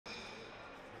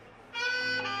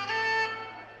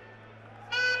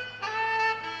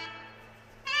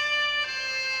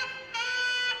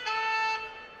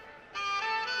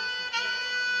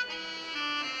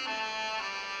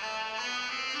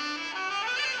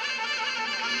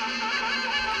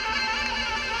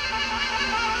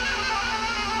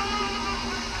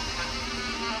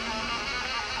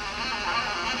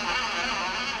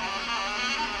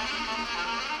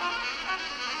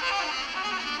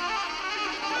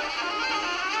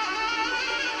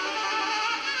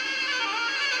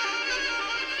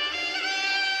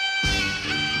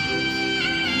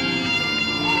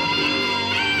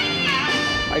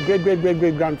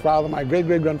great-great-great-great-grandfather, my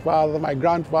great-great-grandfather, my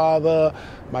grandfather,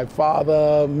 my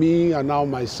father, me, and now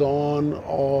my son,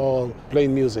 all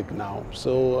playing music now.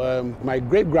 So my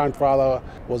great-grandfather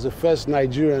was the first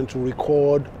Nigerian to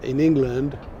record in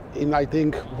England in, I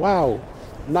think, wow,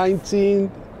 I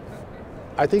think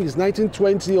it's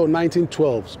 1920 or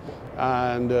 1912.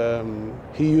 And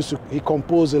he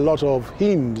composed a lot of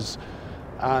hymns.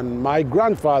 And my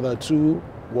grandfather too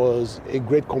was a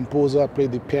great composer,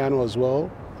 played the piano as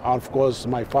well. And of course,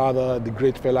 my father, the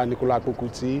great fella Femi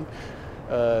Kuti,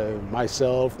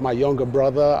 myself, my younger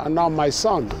brother, and now my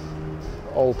son,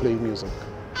 all play music.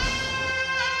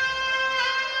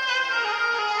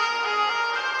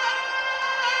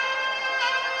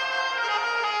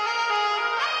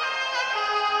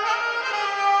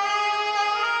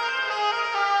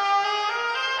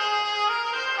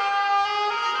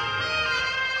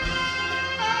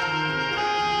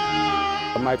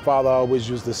 My father always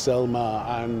used the Selmer,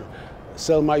 and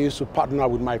Selmer used to partner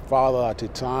with my father at a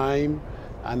time.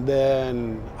 And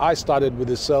then I started with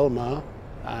the Selmer,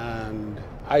 and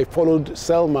I followed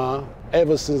Selmer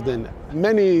ever since then.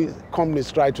 Many companies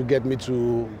tried to get me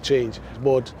to change,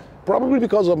 but probably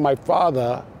because of my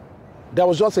father, there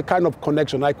was just a kind of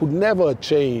connection. I could never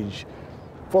change.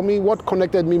 For me, what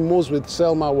connected me most with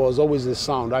Selmer was always the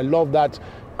sound. I loved that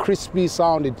crispy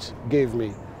sound it gave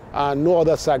me. And no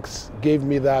other sax gave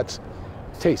me that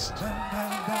taste.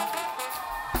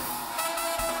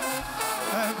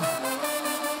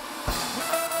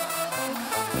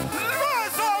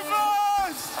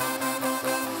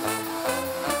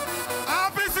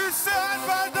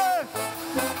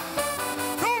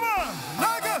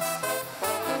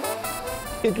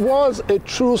 It was a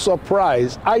true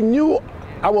surprise. I knew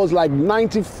I was like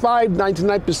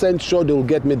 99% sure they will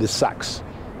get me the sax.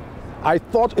 I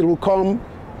thought it would come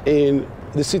in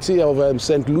the city of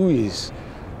St. Louis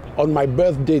on my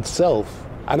birthday itself.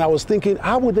 And I was thinking,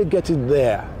 how would they get it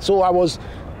there? So I was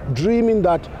dreaming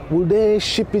that, will they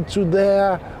ship it to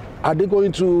there? Are they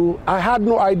going to? I had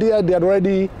no idea they had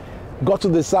already got to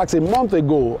the sax a month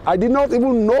ago. I did not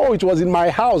even know it was in my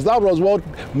house. That was what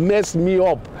messed me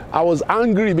up. I was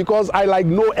angry because I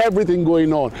know everything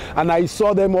going on. And I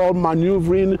saw them all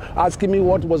maneuvering, asking me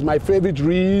what was my favorite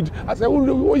reed. I said,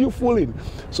 who are you fooling?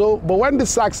 So, but when the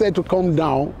sax said to come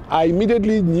down, I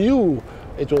immediately knew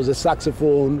it was a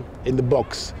saxophone in the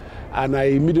box. And I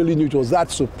immediately knew it was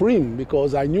that supreme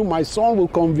because I knew my son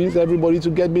would convince everybody to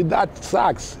get me that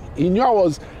sax. He knew I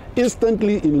was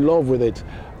instantly in love with it.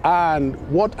 And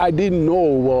what I didn't know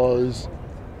was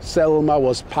Selmer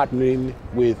was partnering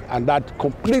with, and that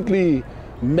completely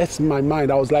messed my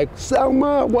mind. I was like,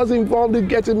 Selmer was involved in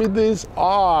getting me this.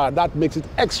 That makes it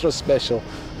extra special.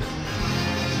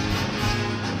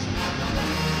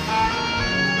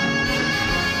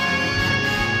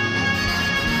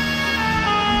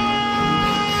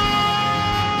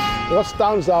 What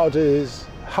stands out is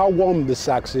how warm the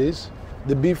sax is,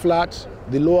 the B flat,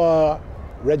 the lower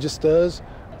registers.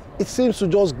 It seems to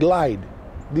just glide.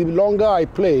 The longer I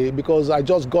play, because I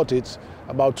just got it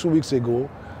about 2 weeks ago,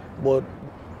 but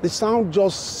the sound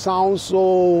just sounds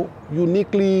so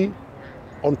uniquely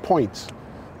on point.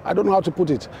 I don't know how to put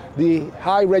it. The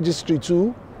high registry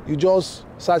too,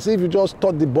 it's as if you just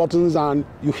touch the buttons and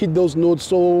you hit those notes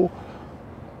so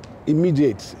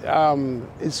immediate.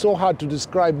 It's so hard to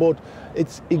describe, but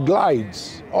it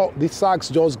glides. The sax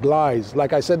just glides.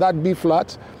 Like I said, that B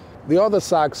flat, the other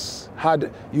sax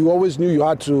you always knew you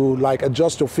had to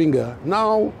adjust your finger.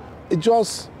 Now,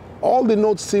 all the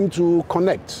notes seem to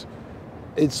connect.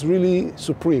 It's really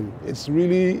supreme. It's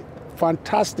really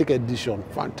fantastic addition,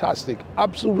 fantastic,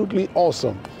 absolutely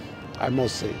awesome, I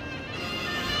must say.